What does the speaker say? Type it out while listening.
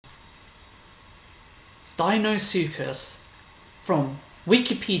Deinosuchus from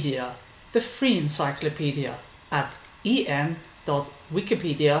Wikipedia, the free encyclopedia at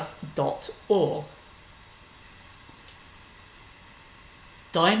en.wikipedia.org.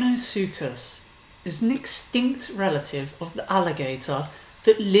 Deinosuchus is an extinct relative of the alligator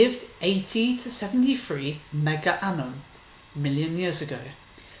that lived 80 to 73 mega-annum million years ago,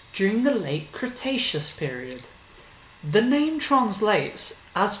 during the late Cretaceous period. The name translates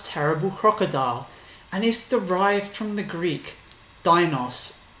as terrible crocodile and is derived from the Greek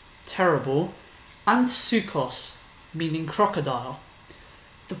deinos, terrible, and suchos, meaning crocodile.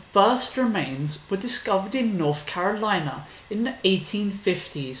 The first remains were discovered in North Carolina in the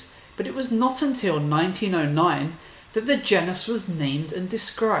 1850s, but it was not until 1909 that the genus was named and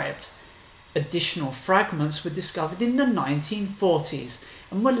described. Additional fragments were discovered in the 1940s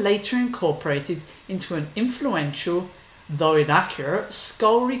and were later incorporated into an influential, though inaccurate,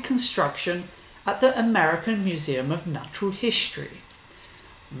 skull reconstruction at the American Museum of Natural History.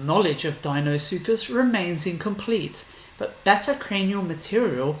 Knowledge of Deinosuchus remains incomplete, but better cranial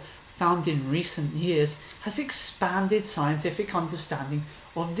material found in recent years has expanded scientific understanding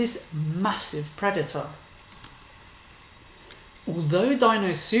of this massive predator. Although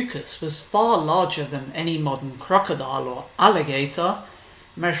Deinosuchus was far larger than any modern crocodile or alligator,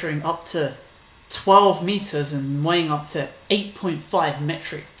 measuring up to 12 meters and weighing up to 8.5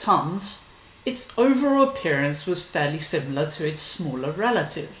 metric tons, its overall appearance was fairly similar to its smaller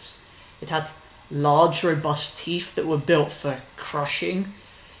relatives. It had large, robust teeth that were built for crushing,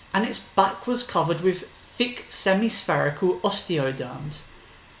 and its back was covered with thick semi-spherical osteoderms.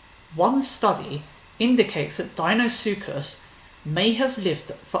 One study indicates that Deinosuchus may have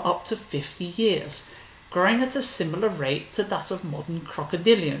lived for up to 50 years, growing at a similar rate to that of modern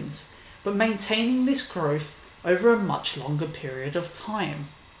crocodilians, but maintaining this growth over a much longer period of time.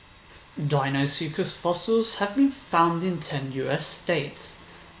 Deinosuchus fossils have been found in 10 US states,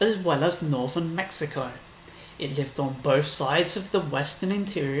 as well as northern Mexico. It lived on both sides of the western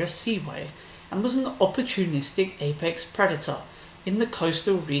interior seaway and was an opportunistic apex predator in the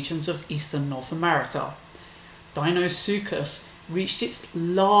coastal regions of eastern North America. Deinosuchus reached its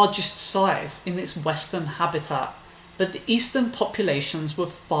largest size in its western habitat, but the eastern populations were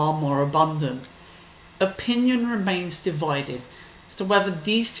far more abundant. Opinion remains divided as to whether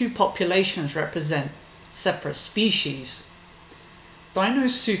these two populations represent separate species.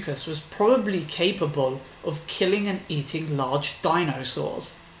 Deinosuchus was probably capable of killing and eating large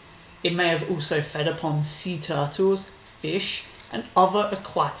dinosaurs. It may have also fed upon sea turtles, fish, and other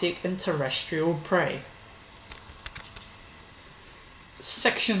aquatic and terrestrial prey.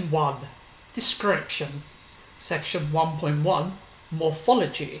 Section 1. Description. Section 1.1.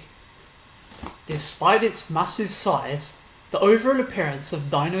 Morphology. Despite its massive size, the overall appearance of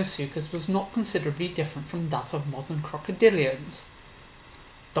Deinosuchus was not considerably different from that of modern crocodilians.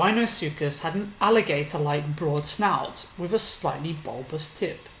 Deinosuchus had an alligator-like broad snout with a slightly bulbous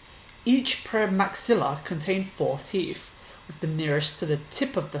tip. Each premaxilla contained 4 teeth, with the nearest to the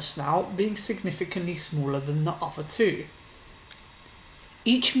tip of the snout being significantly smaller than the other 2.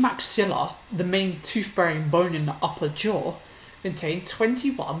 Each maxilla, the main tooth-bearing bone in the upper jaw, contained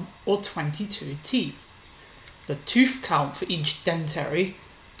 21 or 22 teeth. The tooth count for each dentary,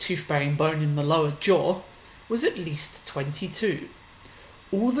 tooth-bearing bone in the lower jaw, was at least 22.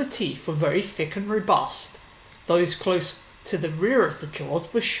 All the teeth were very thick and robust. Those close to the rear of the jaws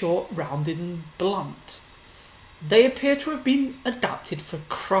were short, rounded, and blunt. They appear to have been adapted for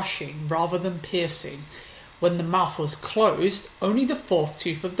crushing rather than piercing. When the mouth was closed, only the 4th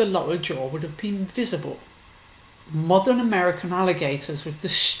tooth of the lower jaw would have been visible. Modern American alligators with the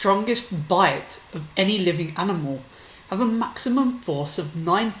strongest bite of any living animal have a maximum force of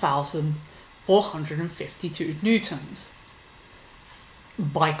 9,452 newtons.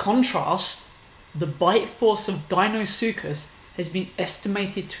 By contrast, the bite force of Deinosuchus has been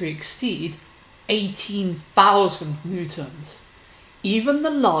estimated to exceed 18,000 newtons. Even the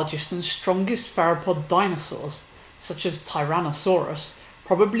largest and strongest theropod dinosaurs, such as Tyrannosaurus,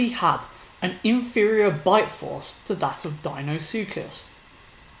 probably had an inferior bite force to that of Deinosuchus.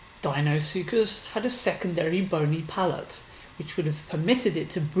 Deinosuchus had a secondary bony palate, which would have permitted it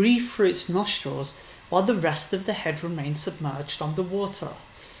to breathe through its nostrils while the rest of the head remained submerged underwater.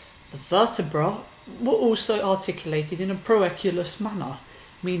 The vertebrae were also articulated in a proeculus manner,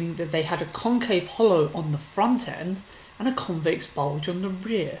 meaning that they had a concave hollow on the front end and a convex bulge on the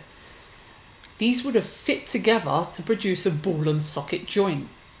rear. These would have fit together to produce a ball and socket joint.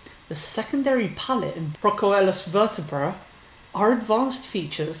 The secondary palate and procoelus vertebra are advanced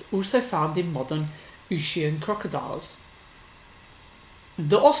features also found in modern Uchian crocodiles.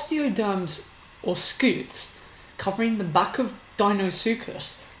 The osteoderms or scutes, covering the back of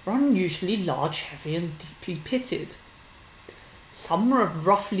Deinosuchus were unusually large, heavy and deeply pitted. Some were of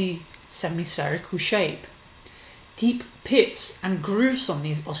roughly semispherical shape. Deep pits and grooves on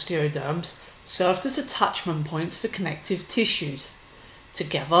these osteoderms served as attachment points for connective tissues.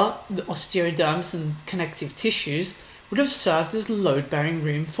 Together, the osteoderms and connective tissues would have served as load-bearing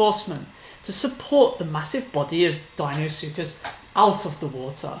reinforcement to support the massive body of Deinosuchus out of the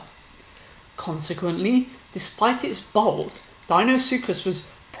water. Consequently, despite its bulk, Deinosuchus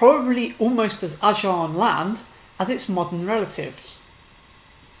was probably almost as agile on land as its modern relatives.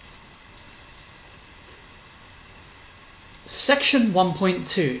 Section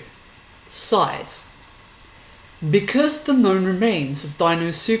 1.2 Size. Because the known remains of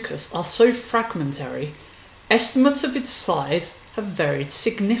Deinosuchus are so fragmentary, estimates of its size have varied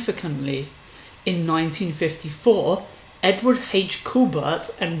significantly. In 1954, Edward H. Colbert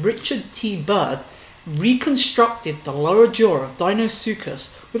and Richard T. Bird reconstructed the lower jaw of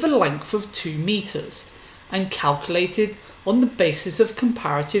Deinosuchus with a length of 2 meters and calculated on the basis of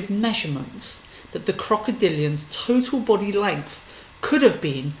comparative measurements that the crocodilian's total body length could have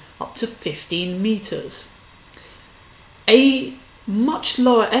been up to 15 meters. A much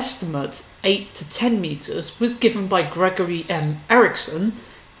lower estimate, 8 to 10 meters, was given by Gregory M. Erickson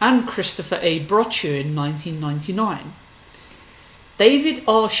and Christopher A. Brochu in 1999. David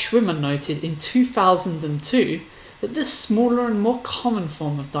R. Schwimmer noted in 2002 that the smaller and more common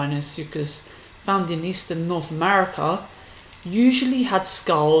form of Deinosuchus found in eastern North America usually had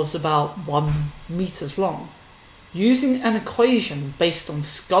skulls about 1 meters long. Using an equation based on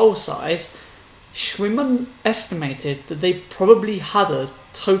skull size, Schwimmer estimated that they probably had a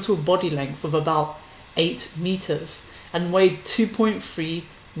total body length of about 8 meters and weighed 2.3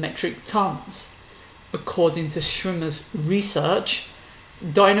 metric tons. According to Schwimmer's research,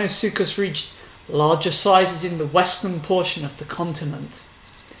 Deinosuchus reached larger sizes in the western portion of the continent.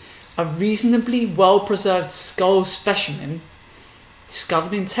 A reasonably well-preserved skull specimen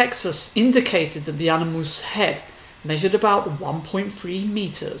discovered in Texas indicated that the animal's head measured about 1.3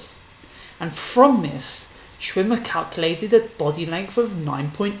 meters, and from this, Schwimmer calculated a body length of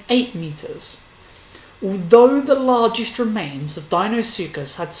 9.8 meters. Although the largest remains of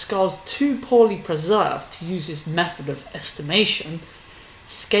Deinosuchus had skulls too poorly preserved to use his method of estimation,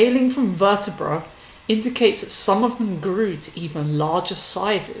 scaling from vertebra indicates that some of them grew to even larger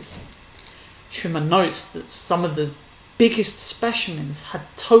sizes. Schwimmer notes that some of the biggest specimens had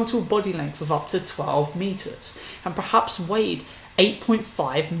total body length of up to 12 meters and perhaps weighed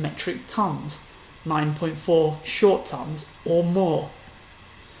 8.5 metric tons, 9.4 short tons or more.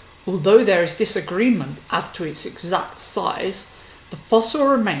 Although there is disagreement as to its exact size, the fossil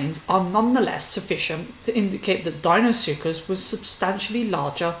remains are nonetheless sufficient to indicate that Deinosuchus was substantially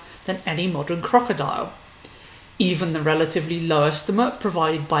larger than any modern crocodile. Even the relatively low estimate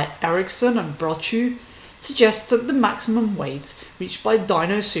provided by Erickson and Brochu suggests that the maximum weight reached by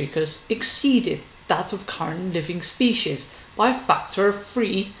Deinosuchus exceeded that of current living species by a factor of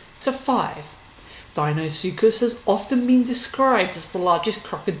 3 to 5. Deinosuchus has often been described as the largest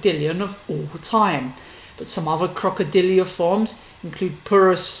crocodilian of all time, but some other crocodilia forms include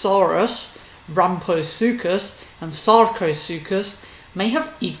Purosaurus, Ramposuchus, and Sarcosuchus may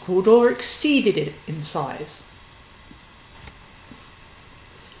have equalled or exceeded it in size.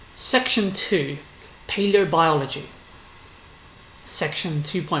 Section 2. Paleobiology. Section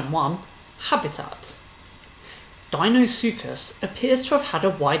 2.1. Habitat. Deinosuchus appears to have had a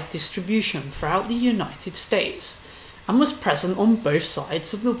wide distribution throughout the United States and was present on both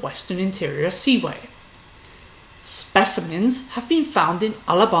sides of the western interior seaway. Specimens have been found in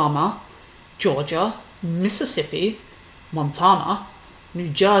Alabama, Georgia, Mississippi, Montana, New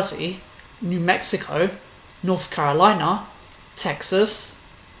Jersey, New Mexico, North Carolina, Texas,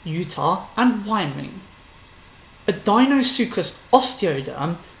 Utah, and Wyoming. A Deinosuchus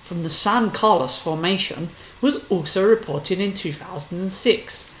osteoderm from the San Carlos Formation was also reported in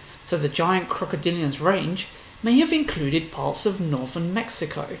 2006, so the giant crocodilian's range may have included parts of northern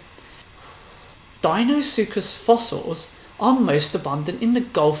Mexico. Deinosuchus fossils are most abundant in the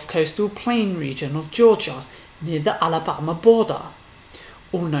Gulf Coastal Plain region of Georgia near the Alabama border.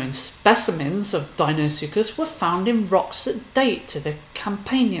 All known specimens of Deinosuchus were found in rocks that date to the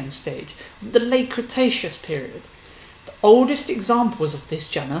Campanian stage of the late Cretaceous period. The oldest examples of this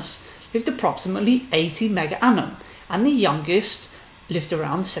genus lived approximately 80 megaannum, and the youngest lived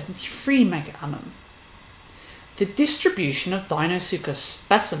around 73 megaannum. The distribution of Deinosuchus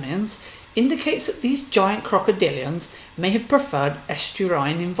specimens indicates that these giant crocodilians may have preferred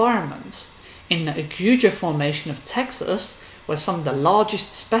estuarine environments. In the Aguja Formation of Texas, where some of the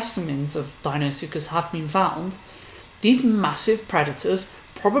largest specimens of Deinosuchus have been found, these massive predators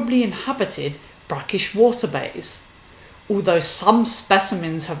probably inhabited brackish water bays. Although some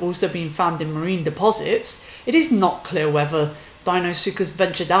specimens have also been found in marine deposits, it is not clear whether Deinosuchus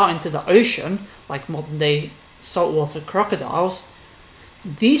ventured out into the ocean, like modern-day saltwater crocodiles.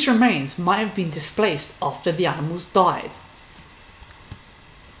 These remains might have been displaced after the animals died.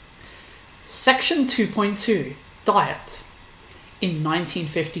 Section 2.2 Diet. In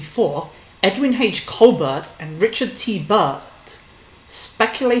 1954, Edwin H. Colbert and Richard T. Burt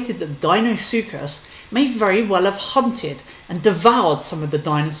speculated that Deinosuchus may very well have hunted and devoured some of the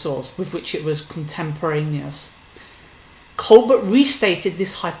dinosaurs with which it was contemporaneous. Colbert restated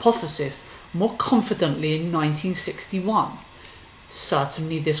this hypothesis more confidently in 1961.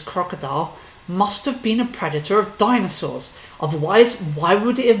 Certainly this crocodile must have been a predator of dinosaurs, otherwise why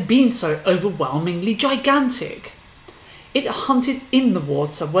would it have been so overwhelmingly gigantic? It hunted in the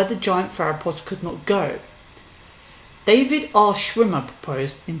water where the giant theropods could not go. David R. Schwimmer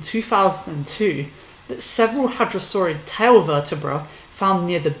proposed in 2002 that several hadrosaurid tail vertebrae found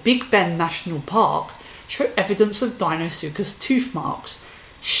near the Big Bend National Park show evidence of Deinosuchus tooth marks,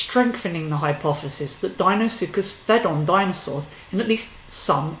 strengthening the hypothesis that Deinosuchus fed on dinosaurs in at least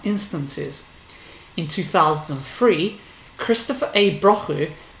some instances. In 2003, Christopher A.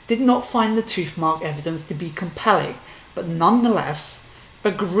 Brochu did not find the tooth mark evidence to be compelling, but nonetheless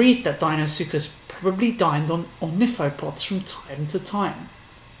agreed that Deinosuchus probably dined on ornithopods from time to time.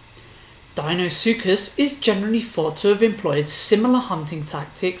 Deinosuchus is generally thought to have employed similar hunting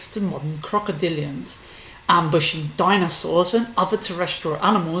tactics to modern crocodilians, ambushing dinosaurs and other terrestrial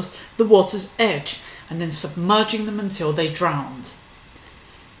animals at the water's edge and then submerging them until they drowned.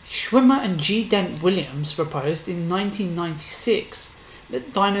 Schwimmer and G. Dent Williams proposed in 1996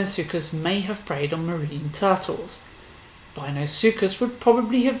 that Deinosuchus may have preyed on marine turtles. Deinosuchus would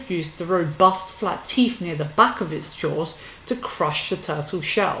probably have used the robust flat teeth near the back of its jaws to crush the turtle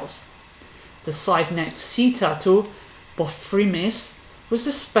shells. The side-necked sea turtle, Bophrymis, was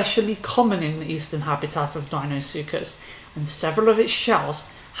especially common in the eastern habitat of Deinosuchus, and several of its shells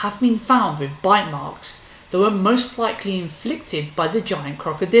have been found with bite marks that were most likely inflicted by the giant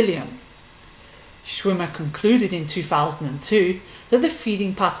crocodilian. Schwimmer concluded in 2002 that the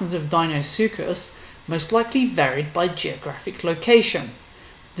feeding patterns of Deinosuchus most likely varied by geographic location.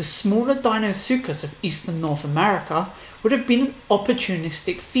 The smaller Deinosuchus of eastern North America would have been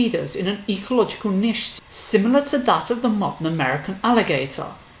opportunistic feeders in an ecological niche similar to that of the modern American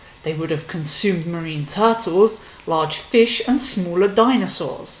alligator. They would have consumed marine turtles, large fish and smaller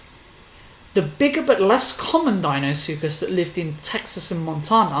dinosaurs. The bigger but less common Deinosuchus that lived in Texas and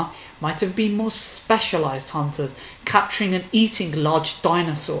Montana might have been more specialized hunters, capturing and eating large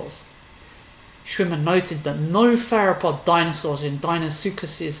dinosaurs. Schwimmer noted that no theropod dinosaurs in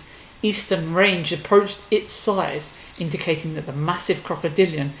Deinosuchus's eastern range approached its size, indicating that the massive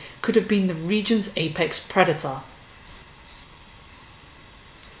crocodilian could have been the region's apex predator.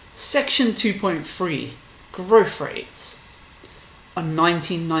 Section 2.3 Growth Rates. A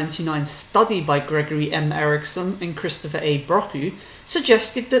 1999 study by Gregory M. Erickson and Christopher A. Brochu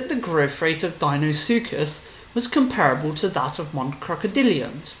suggested that the growth rate of Deinosuchus was comparable to that of modern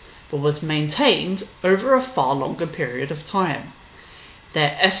crocodilians, but was maintained over a far longer period of time.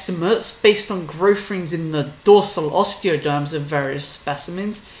 Their estimates, based on growth rings in the dorsal osteoderms of various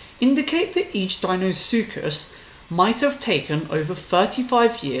specimens, indicate that each Deinosuchus might have taken over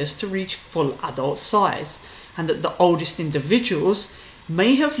 35 years to reach full adult size, and that the oldest individuals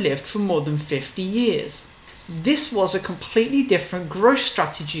may have lived for more than 50 years. This was a completely different growth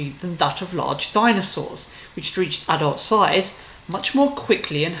strategy than that of large dinosaurs, which reached adult size much more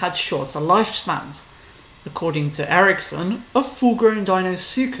quickly and had shorter lifespans. According to Erickson, a full-grown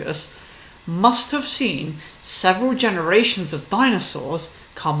Deinosuchus must have seen several generations of dinosaurs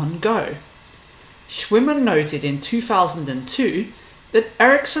come and go. Schwimmer noted in 2002 that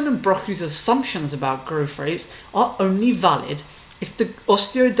Erickson and Brochu's assumptions about growth rates are only valid if the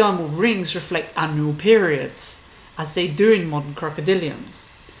osteodermal rings reflect annual periods, as they do in modern crocodilians.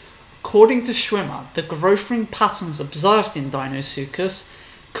 According to Schwimmer, the growth ring patterns observed in Deinosuchus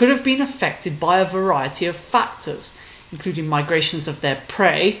could have been affected by a variety of factors, including migrations of their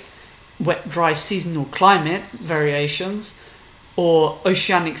prey, wet-dry seasonal climate variations, or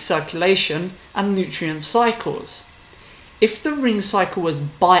oceanic circulation and nutrient cycles. If the ring cycle was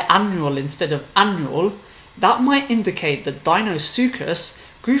biannual instead of annual, that might indicate that Deinosuchus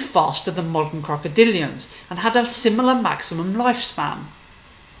grew faster than modern crocodilians and had a similar maximum lifespan.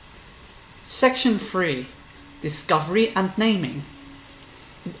 Section 3. Discovery and Naming.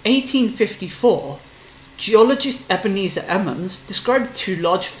 In 1854, Geologist Ebenezer Emmons described 2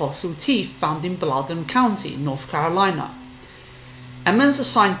 large fossil teeth found in Blount County, North Carolina. Emmons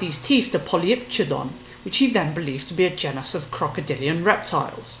assigned these teeth to Polyptodon, which he then believed to be a genus of crocodilian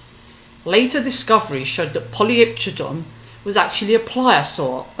reptiles. Later discoveries showed that Polyptodon was actually a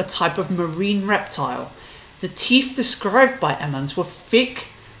pliosaur, a type of marine reptile. The teeth described by Emmons were thick,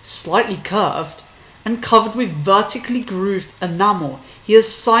 slightly curved, and covered with vertically grooved enamel. He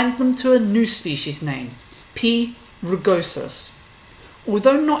assigned them to a new species name, P. rugosus.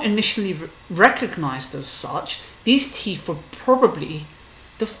 Although not initially recognized as such, these teeth were probably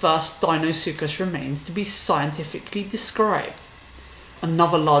the first Deinosuchus remains to be scientifically described.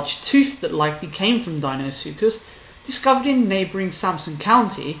 Another large tooth that likely came from Deinosuchus, discovered in neighbouring Sampson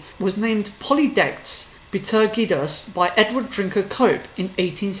County, was named Polydectes biturgidus by Edward Drinker Cope in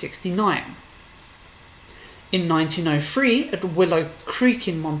 1869. In 1903, at Willow Creek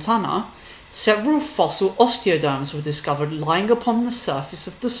in Montana, several fossil osteoderms were discovered lying upon the surface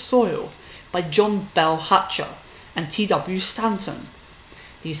of the soil by John Bell Hatcher and T.W. Stanton.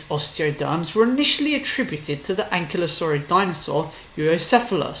 These osteoderms were initially attributed to the ankylosaurid dinosaur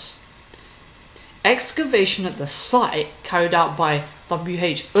Euocephalus. Excavation at the site, carried out by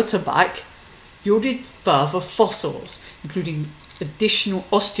W.H. Utterbach, yielded further fossils, including additional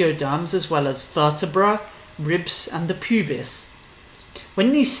osteoderms as well as vertebra, ribs, and the pubis.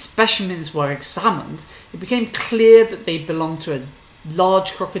 When these specimens were examined, it became clear that they belonged to a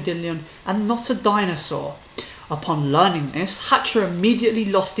large crocodilian and not a dinosaur. Upon learning this, Hatcher immediately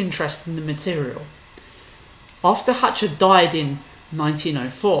lost interest in the material. After Hatcher died in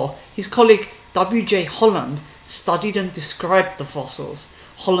 1904, his colleague W.J. Holland studied and described the fossils.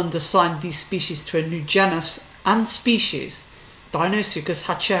 Holland assigned these species to a new genus and species, Deinosuchus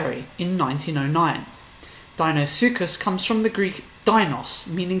hatcheri, in 1909. Deinosuchus comes from the Greek deinos,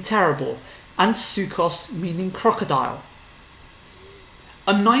 meaning terrible, and suchos, meaning crocodile.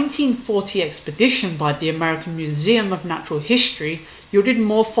 A 1940 expedition by the American Museum of Natural History yielded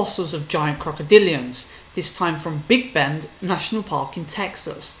more fossils of giant crocodilians, this time from Big Bend National Park in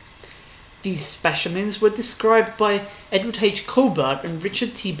Texas. These specimens were described by Edward H. Colbert and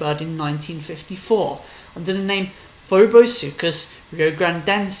Richard T. Bird in 1954 under the name Phobosuchus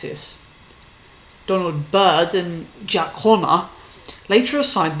riograndensis. Donald Bird and Jack Horner later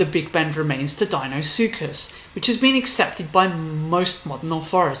assigned the Big Bend remains to Deinosuchus, which has been accepted by most modern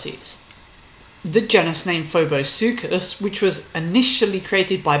authorities. The genus name Phobosuchus, which was initially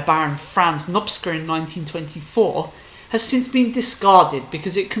created by Baron Franz Nopsker in 1924, has since been discarded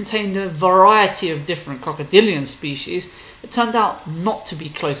because it contained a variety of different crocodilian species that turned out not to be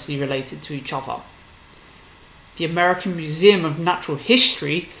closely related to each other. The American Museum of Natural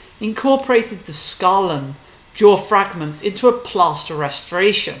History incorporated the skull and jaw fragments into a plaster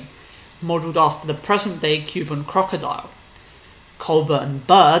restoration, modelled after the present-day Cuban crocodile. Colbert and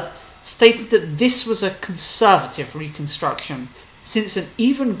Bird stated that this was a conservative reconstruction, since an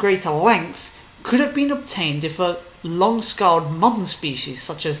even greater length could have been obtained if a long-skulled modern species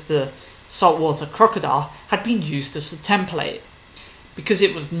such as the saltwater crocodile had been used as a template. Because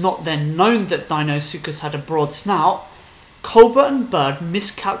it was not then known that Deinosuchus had a broad snout, Colbert and Bird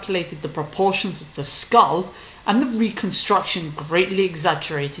miscalculated the proportions of the skull, and the reconstruction greatly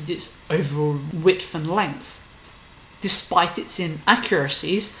exaggerated its overall width and length. Despite its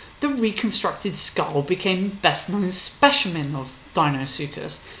inaccuracies, the reconstructed skull became the best-known specimen of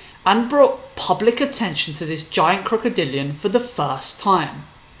Deinosuchus, and brought public attention to this giant crocodilian for the first time.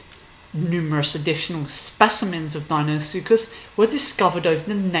 Numerous additional specimens of Deinosuchus were discovered over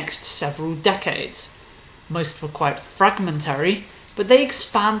the next several decades. Most were quite fragmentary, but they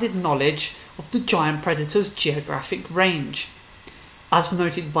expanded knowledge of the giant predator's geographic range. As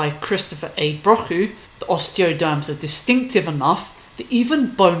noted by Christopher A. Brochu, the osteoderms are distinctive enough that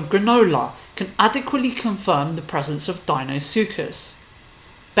even bone granola can adequately confirm the presence of Deinosuchus.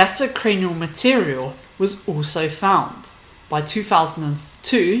 Better cranial material was also found. By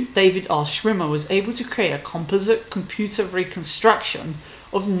 2002, David R. Schwimmer was able to create a composite computer reconstruction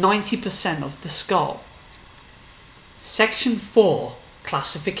of 90% of the skull. Section 4.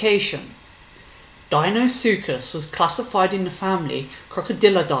 Classification. Deinosuchus was classified in the family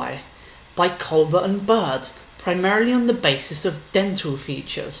Crocodilidae by Colbert and Bird, primarily on the basis of dental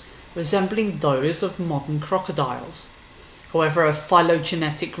features, resembling those of modern crocodiles. However, a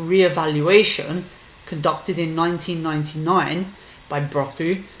phylogenetic re-evaluation conducted in 1999 by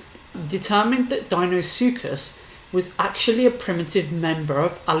Brochu determined that Deinosuchus was actually a primitive member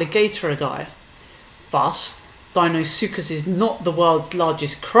of Alligatoridae. Thus, Deinosuchus is not the world's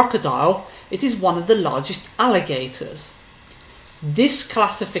largest crocodile, it is one of the largest alligators. This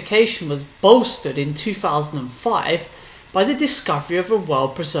classification was bolstered in 2005 by the discovery of a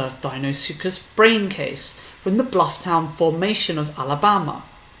well-preserved Deinosuchus brain case from the Blufftown Formation of Alabama,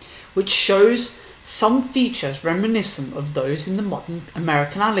 which shows some features reminiscent of those in the modern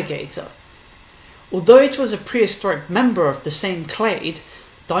American alligator. Although it was a prehistoric member of the same clade,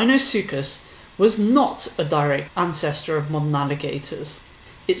 Deinosuchus was not a direct ancestor of modern alligators.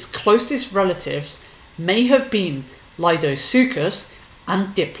 Its closest relatives may have been Deinosuchus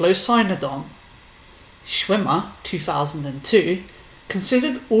and Diplocynodon. Schwimmer, 2002,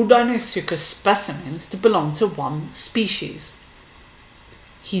 considered all Deinosuchus specimens to belong to one species.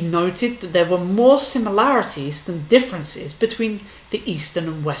 He noted that there were more similarities than differences between the eastern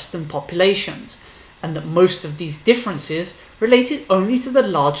and western populations, and that most of these differences related only to the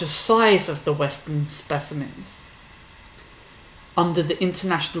larger size of the western specimens. Under the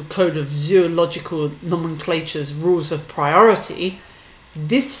International Code of Zoological Nomenclature's rules of priority,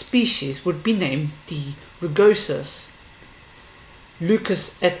 this species would be named D. rugosus.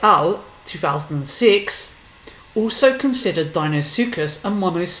 Lucas et al. 2006 also considered Deinosuchus a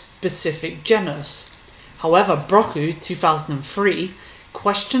monospecific genus. However, Brochu 2003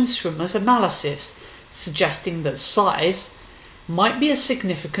 questioned Schwimmer's analysis, suggesting that size might be a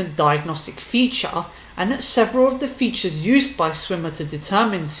significant diagnostic feature and that several of the features used by Schwimmer to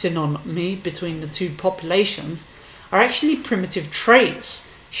determine synonymy between the two populations are actually primitive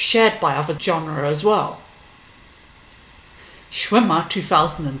traits shared by other genera as well. Schwimmer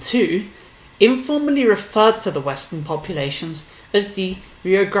 2002 informally referred to the western populations as D.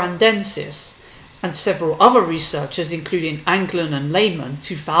 riograndensis, and several other researchers including Anglin and Lehman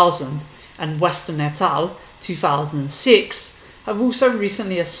 2000 and Weston et al. 2006 have also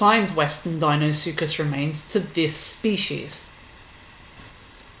recently assigned western Deinosuchus remains to this species.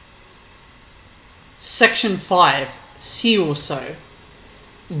 Section 5. See also.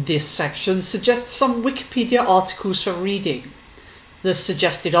 This section suggests some Wikipedia articles for reading. The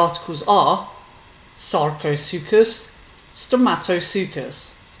suggested articles are Sarcosuchus,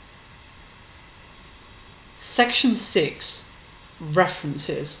 Stomatosuchus. Section 6.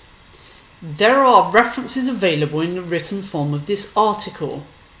 References. There are references available in the written form of this article.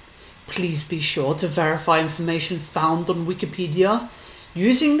 Please be sure to verify information found on Wikipedia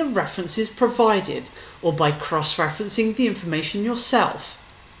using the references provided or by cross-referencing the information yourself.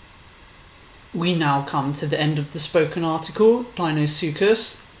 We now come to the end of the spoken article,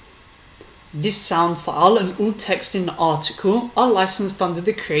 Deinosuchus. This sound file and all text in the article are licensed under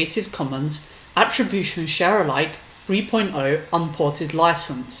the Creative Commons Attribution Share Alike 3.0 Unported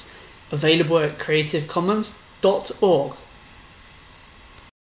license, available at creativecommons.org.